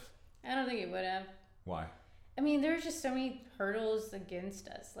successful if? I don't think it would have. Why? I mean, there's just so many hurdles against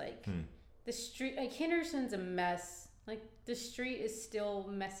us. Like, the street, like, Henderson's a mess. Like, the street is still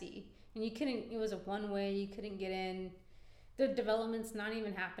messy, and it was a one-way, you couldn't get in. The development's not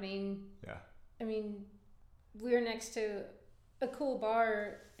even happening. Yeah. I mean, we were next to a cool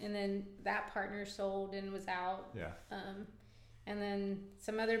bar, and then that partner sold and was out. Yeah. And then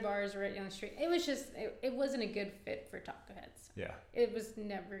some other bars right down the street. It was just, it wasn't a good fit for Taco Heads. Yeah. It was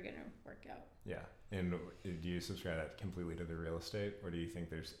never going to work out. Yeah. And do you subscribe that completely to the real estate, or do you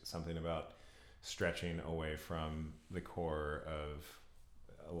think there's something about stretching away from the core of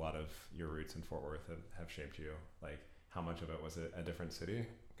a lot of your roots in Fort Worth that have shaped you? Like, how much of it was a different city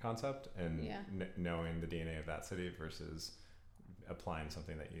concept and knowing the DNA of that city versus applying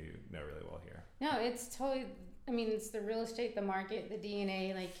something that you know really well here? No, it's totally, I mean, it's the real estate, the market, the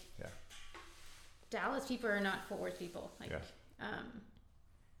DNA, like, Dallas people are not Fort Worth people. Like,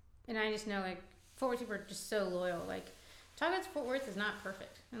 and I just know, like, Fort Worth people are just so loyal. Like, Taco Heads Fort Worth is not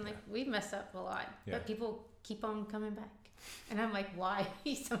perfect, and, like, we've messed up a lot, but people keep on coming back, and I'm like, why?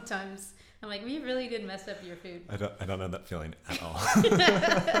 Sometimes I'm like, we really did mess up your food. I don't know that feeling at all.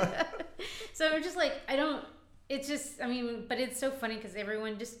 So I'm just like, it's just, I mean, but it's so funny because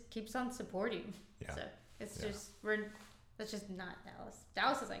everyone just keeps on supporting. So it's just, that's just not Dallas.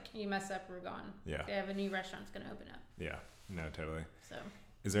 Dallas is like, you mess up, we're gone. Yeah. They have a new restaurant that's going to open up. Yeah. No, totally. So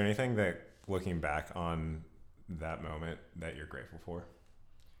is there anything that, looking back on that moment, that you're grateful for?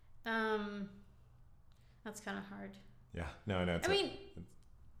 That's kind of hard. Yeah. No, I know. I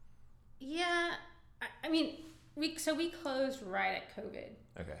mean, we closed right at COVID.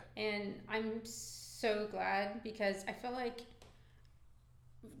 Okay. And I'm so glad because I feel like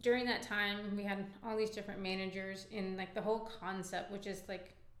during that time we had all these different managers, and, like, the whole concept, which is,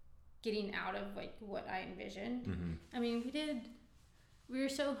 like, getting out of, like, what I envisioned. I mean, we were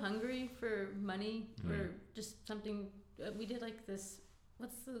so hungry for money or just something. We did, like, this,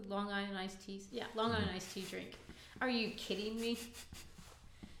 what's the Long Island iced tea? Yeah, Long Island iced tea drink. Are you kidding me?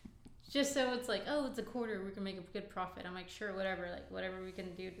 Just so it's like, oh, it's a quarter, we can make a good profit. I'm like, sure, whatever, like, whatever we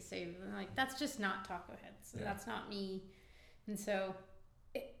can do to save. And, like, that's just not Taco Heads. That's not me. And so,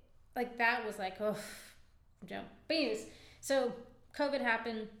 like, that was like, oh, no. But anyways, so COVID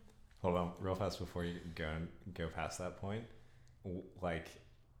happened. Hold on real fast before you go past that point. Like,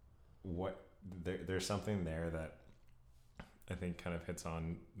 there's something there that I think kind of hits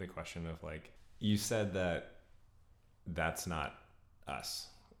on the question of, like, you said that that's not us,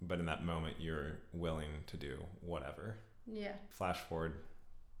 but in that moment you're willing to do whatever. Yeah. Flash forward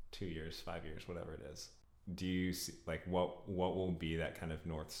 2 years, 5 years, whatever it is. do you see, like, what will be that kind of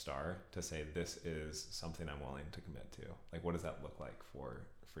North Star to say this is something I'm willing to commit to? Like, what does that look like for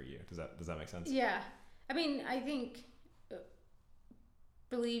you? Does that make sense? Yeah. I mean, I think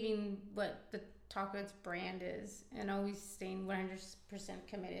believing what the Taco's brand is and always staying 100%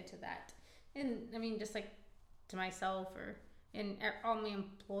 committed to that. And I mean, just like to myself and all my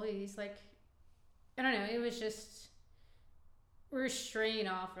employees, like, I don't know, it was just, we're straying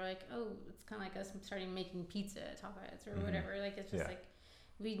off. We're like, oh, it's kind of like us starting making pizza at Taco Heads or whatever. Like, it's just like,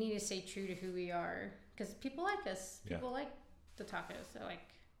 we need to stay true to who we are because people like us. People like the tacos. So, like,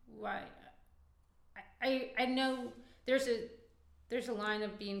 why? I know there's a line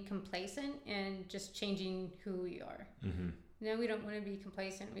of being complacent and just changing who we are. No, we don't want to be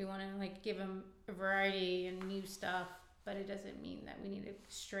complacent. We want to, like, give them a variety and new stuff, but it doesn't mean that we need to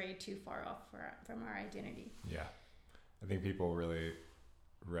stray too far off from our identity. Yeah. I think people really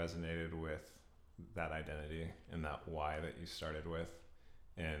resonated with that identity and that why that you started with,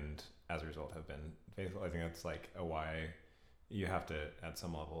 and as a result have been faithful. I think that's like a why you have to, at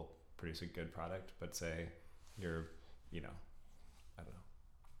some level, produce a good product, but say you're, you know, I don't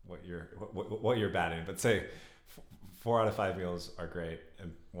know what you're batting, but say 4 out of 5 meals are great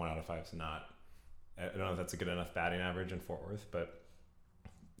and 1 out of 5 is not. I don't know if that's a good enough batting average in Fort Worth, but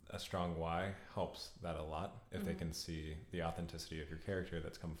a strong why helps that a lot if they can see the authenticity of your character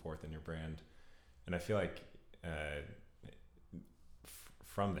that's come forth in your brand. And I feel like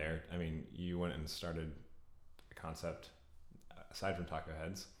from there, I mean, you went and started a concept aside from Taco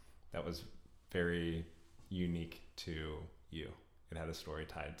Heads that was very unique to you. It had a story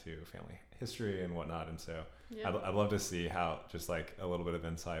tied to family history and whatnot. And so I'd love to see how, just like a little bit of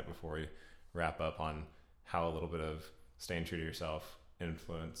insight before we wrap up, on how a little bit of staying true to yourself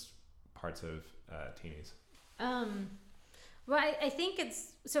influenced parts of Teenies. Well, I think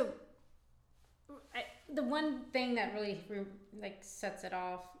it's so. The one thing that really like sets it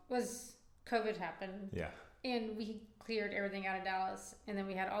off was COVID happened. Yeah. And we cleared everything out of Dallas, and then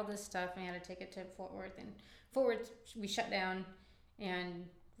we had all this stuff, and we had to take it to Fort Worth. And Fort Worth, we shut down, and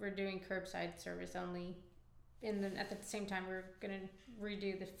we're doing curbside service only. And then at the same time, we're gonna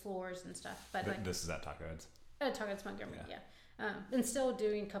redo the floors and stuff. But like, this is at Taco Heads. Taco Heads Montgomery, yeah. And still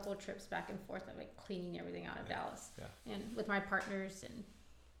doing a couple of trips back and forth of like cleaning everything out of Dallas. Yeah. And with my partners and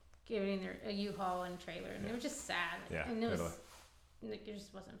giving their a U-Haul and trailer, and it was just sad. And it was like, it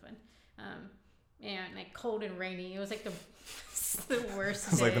just wasn't fun. And like cold and rainy. It was like the worst.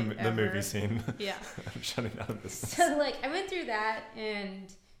 It's like the movie scene. Yeah. I'm shutting down this. So like I went through that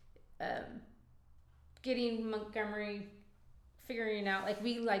and getting Montgomery, figuring out, like,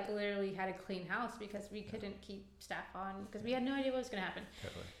 we like literally had a clean house because we couldn't keep staff on because we had no idea what was going to happen.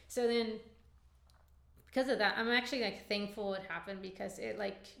 Totally. So then because of that, I'm actually like thankful it happened because it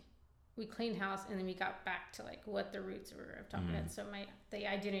like we cleaned house and then we got back to like what the roots were of Taco Heads. So the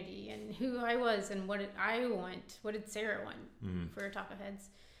identity and who I was and what did I want, what did Sarah want for Taco Heads.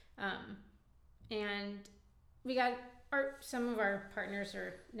 And we got some of our partners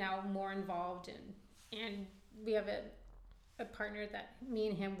are now more involved and we have a partner that me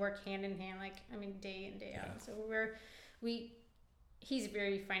and him work hand in hand, like, I mean, day in, day out. So he's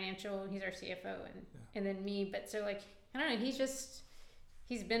very financial, he's our CFO and then me, but so like, I don't know,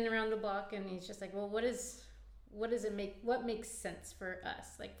 he's been around the block and he's just like, well, what makes sense for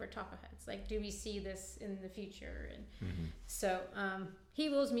us, like for Taco Heads, like, do we see this in the future? And so he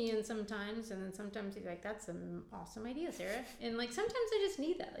wills me in sometimes, and then sometimes he's like, that's an awesome idea, Sarah, and like sometimes I just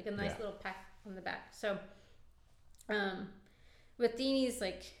need that, like a nice little pat on the back. So with Teenies,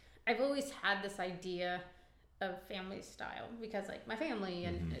 like, I've always had this idea of family style because like my family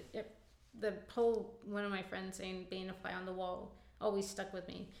and the whole, one of my friends saying being a fly on the wall always stuck with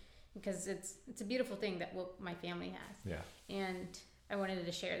me because it's a beautiful thing that what my family has. Yeah. And I wanted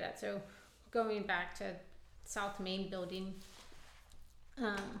to share that. So going back to South Main building,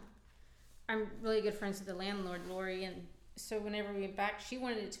 I'm really good friends with the landlord, Lori, and so whenever we went back, she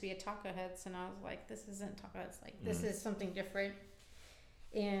wanted it to be a Taco Heads, and I was like, this isn't Taco Heads, like this is something different.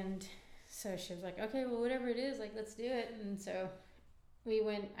 And so she was like, okay, well, whatever it is, like, let's do it. And so I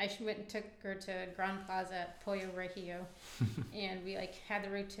went and took her to Grand Plaza at Pollo Regio and we like had the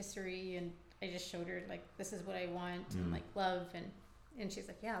rotisserie, and I just showed her like, this is what I want and like love, and she's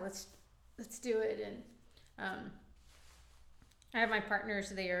like, yeah, let's do it. And I have my partners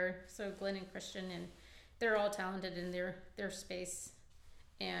there, so Glenn and Christian, and they're all talented in their space,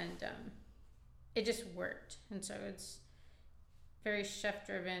 and it just worked. And so it's very chef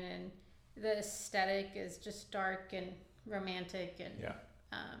driven, and the aesthetic is just dark and romantic and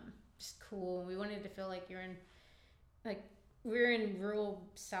just cool. We wanted to feel like you're in like we're in rural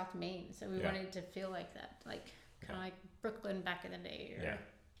South Maine, so we Yeah. wanted to feel like that, like kind of like Brooklyn back in the day. Or, Yeah.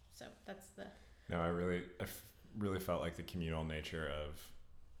 So that's the. No, I really felt like the communal nature of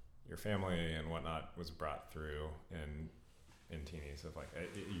your family and whatnot was brought through in Teenies. Of like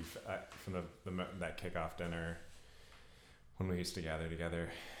from that kickoff dinner when we used to gather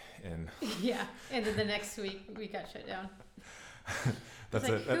together, and Yeah, and then the next week we got shut down. that's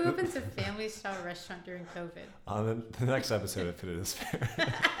It's like, who opens a family style restaurant during COVID? On the next episode of Pit of Despair.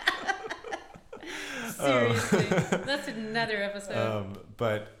 Seriously, that's another episode.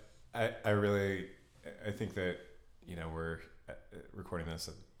 But I think that, you know, we're recording this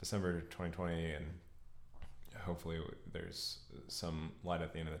in December 2020, and hopefully there's some light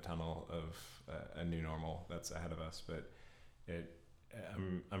at the end of the tunnel of a new normal that's ahead of us. But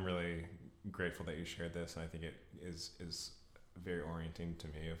I'm really grateful that you shared this, and I think it is very orienting to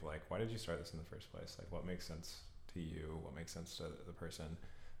me of like, why did you start this in the first place? Like, what makes sense to you? What makes sense to the person?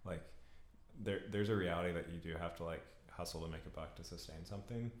 Like, there's a reality that you do have to like hustle to make a buck to sustain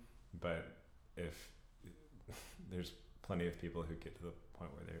something, but if there's plenty of people who get to the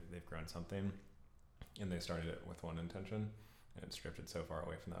point where they've grown something and they started it with one intention and it's drifted so far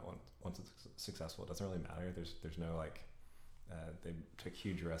away from that one, once it's successful, it doesn't really matter. There's no like they took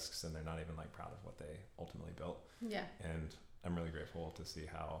huge risks and they're not even like proud of what they ultimately built. Yeah. And I'm really grateful to see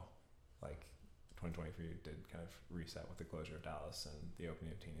how like 2020 for you did kind of reset with the closure of Dallas and the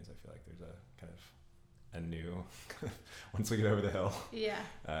opening of Teenies. I feel like there's a kind of a new once we get over the hill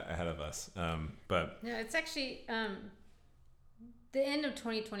ahead of us. But no, it's actually the end of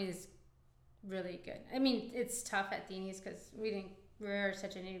 2020 is really good. I mean, it's tough at Teenies because we're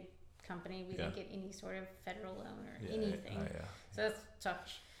such a new company. We didn't get any sort of federal loan or anything. So that's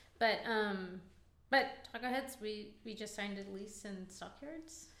tough. But Taco Heads, we just signed a lease in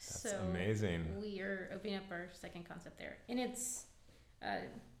Stockyards. That's amazing. We are opening up our second concept there. And it's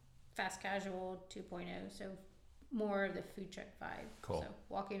fast casual 2.0, so more of the food truck vibe. Cool. So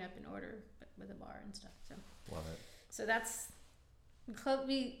walking up in order, but with a bar and stuff. So love it. So that's,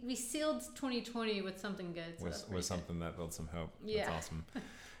 we sealed 2020 with something good. So with something that builds some hope. Yeah. That's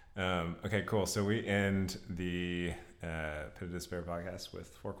awesome. Okay, cool. So we end the Pit of Despair podcast with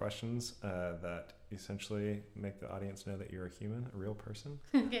 4 questions that essentially make the audience know that you're a human, a real person.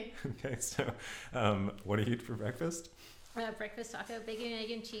 Okay. Okay, so what do you eat for breakfast? Breakfast taco, bacon,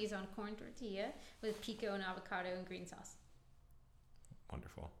 egg, and cheese on corn tortilla with pico and avocado and green sauce.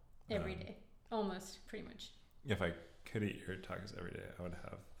 Wonderful. Every day. Almost, pretty much. If I could eat your tacos every day, I would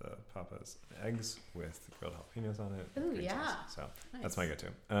have the papas and eggs with grilled jalapenos on it. Ooh, green yeah. sauce. So Nice. that's my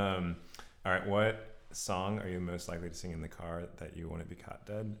go-to. All right, what song are you most likely to sing in the car that you wouldn't be caught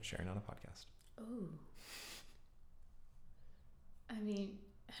dead sharing on a podcast? Ooh. I mean,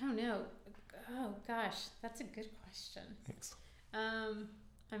 I don't know. Oh gosh, that's a good question. Thanks.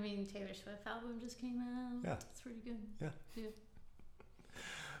 I mean, Taylor Swift album just came out. Yeah. It's pretty good. Yeah.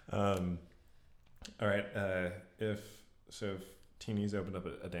 Yeah. All right. If Teenies opened up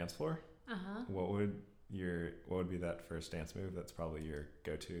a dance floor, what would be that first dance move that's probably your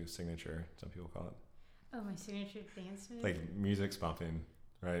go-to signature, some people call it? Oh, my signature dance move? Like music's bumping,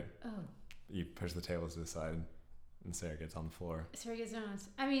 right? Oh. You push the tables to the side and Sarah gets on the floor. Sarah gets on.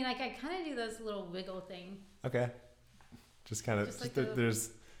 I mean, like, I kind of do those little wiggle thing. Okay. Just kind of, Just like there's,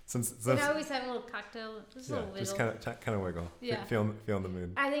 since I always have a little cocktail, just a little wiggle. just kind of wiggle. Yeah. Feel the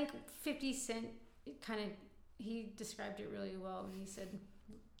mood. I think 50 Cent he described it really well when he said,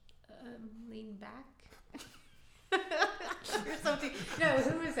 lean back. Or something. No,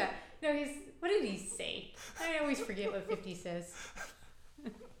 who was that? No, what did he say? I always forget what 50 says.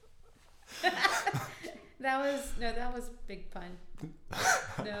 That was big pun.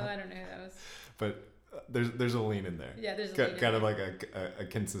 No, I don't know who that was. But there's a lean in there. Yeah, there's a lean in kind of there. like a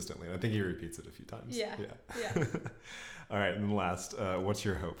consistent lean. I think he repeats it a few times. Yeah. All right, and then last, what's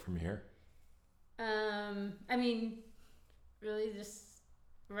your hope from here? I mean, really just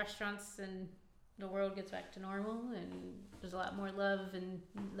restaurants and the world gets back to normal and there's a lot more love and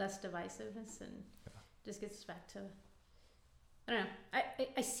less divisiveness and just gets back to, I don't know.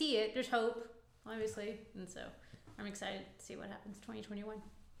 I see it. There's hope, obviously. And so I'm excited to see what happens 2021.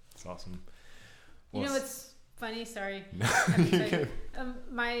 It's awesome. Well, you know what's funny? Sorry. No, I have to tell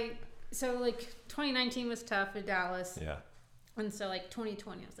you. So like 2019 was tough in Dallas. Yeah. And so like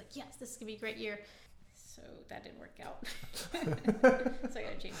 2020, I was like, yes, this is going to be a great year. So that didn't work out. So I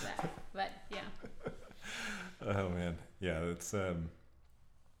got to change that. But yeah. Oh man. Yeah. It's,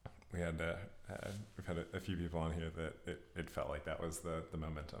 we've had a few people on here that it felt like that was the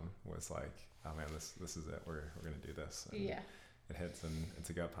momentum was like, oh man, this is it. We're going to do this. And yeah. It hits and it's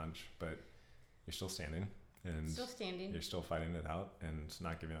a gut punch, but you're still standing and still standing. You're still fighting it out and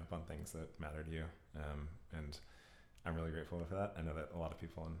not giving up on things that matter to you. And I'm really grateful for that. I know that a lot of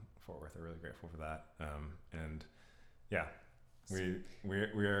people in Fort Worth are really grateful for that. And yeah,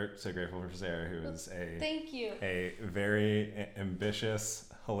 we are so grateful for Sarah, who is thank you, a very ambitious,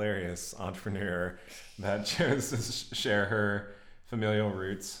 hilarious entrepreneur that chose to share her familial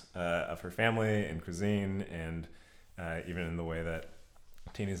roots of her family and cuisine, and even in the way that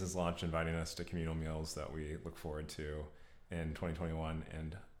Teenies has launched, inviting us to communal meals that we look forward to in 2021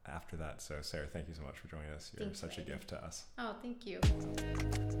 and after that. So Sarah, thank you so much for joining us. You're such a gift to us. Oh, thank you.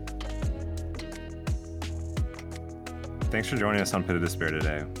 Thanks for joining us on Pit of Despair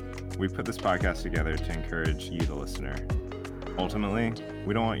today. We put this podcast together to encourage you, the listener. Ultimately,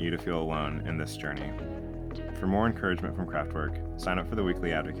 we don't want you to feel alone in this journey. For more encouragement from Craftwork, sign up for the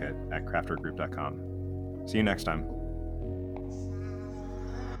Weekly Advocate at craftworkgroup.com. See you next time.